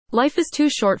Life is too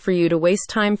short for you to waste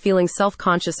time feeling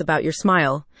self-conscious about your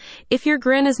smile. If your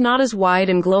grin is not as wide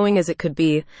and glowing as it could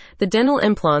be, the dental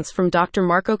implants from Dr.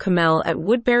 Marco Kamel at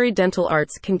Woodbury Dental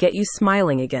Arts can get you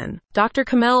smiling again. Dr.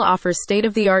 Kamel offers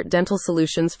state-of-the-art dental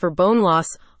solutions for bone loss,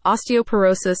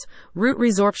 osteoporosis, root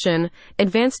resorption,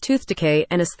 advanced tooth decay,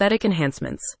 and aesthetic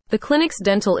enhancements. The clinic's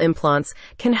dental implants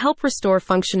can help restore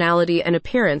functionality and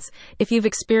appearance if you've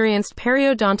experienced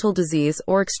periodontal disease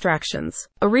or extractions.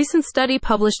 A recent study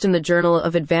published in the Journal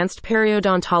of Advanced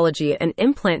Periodontology and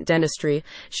Implant Dentistry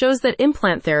shows that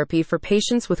implant therapy for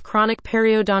patients with chronic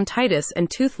periodontitis and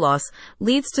tooth loss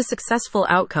leads to successful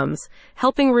outcomes,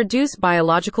 helping reduce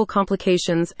biological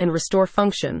complications and restore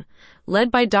function.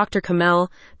 Led by Dr.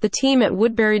 Kamel, the team at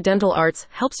Woodbury Dental Arts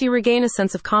helps you regain a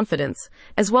sense of confidence,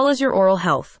 as well as your oral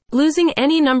health. Losing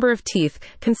any number of teeth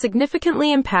can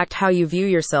significantly impact how you view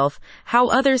yourself, how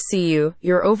others see you,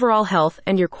 your overall health,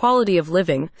 and your quality of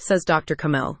living, says Dr.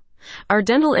 Kamel. Our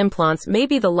dental implants may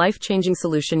be the life-changing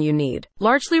solution you need.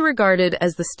 Largely regarded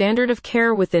as the standard of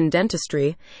care within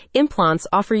dentistry, implants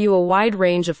offer you a wide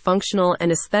range of functional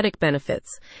and aesthetic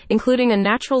benefits, including a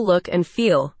natural look and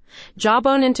feel,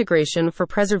 jawbone integration for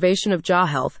preservation of jaw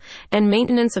health, and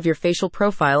maintenance of your facial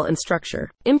profile and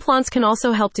structure. Implants can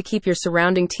also help to keep your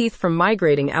surrounding teeth from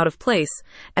migrating out of place,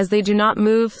 as they do not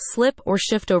move, slip, or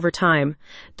shift over time.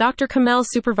 Dr. Kamel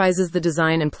supervises the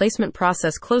design and placement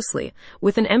process closely,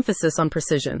 with an emphasis on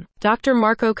precision. Dr.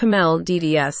 Marco Kamel,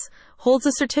 DDS, holds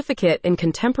a certificate in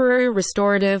contemporary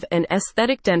restorative and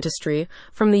aesthetic dentistry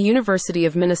from the University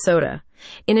of Minnesota,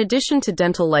 in addition to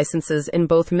dental licenses in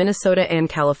both Minnesota and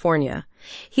California.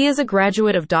 He is a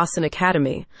graduate of Dawson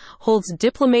Academy, holds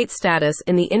diplomate status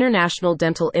in the International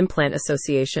Dental Implant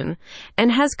Association,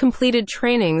 and has completed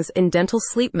trainings in dental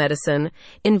sleep medicine,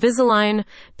 Invisalign,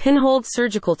 pinhold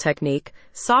surgical technique,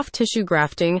 soft tissue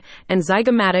grafting, and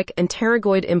zygomatic and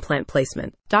pterygoid implant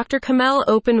placement. Dr. Kamel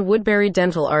opened Woodbury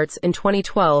Dental Arts in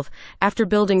 2012 after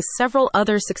building several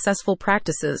other successful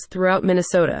practices throughout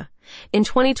Minnesota. In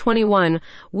 2021,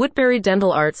 Woodbury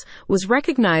Dental Arts was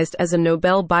recognized as a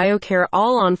Nobel Biocare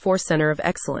All-on-4 Center of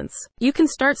Excellence. You can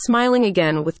start smiling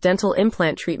again with dental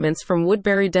implant treatments from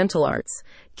Woodbury Dental Arts.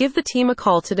 Give the team a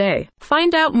call today.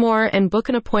 Find out more and book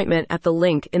an appointment at the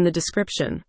link in the description.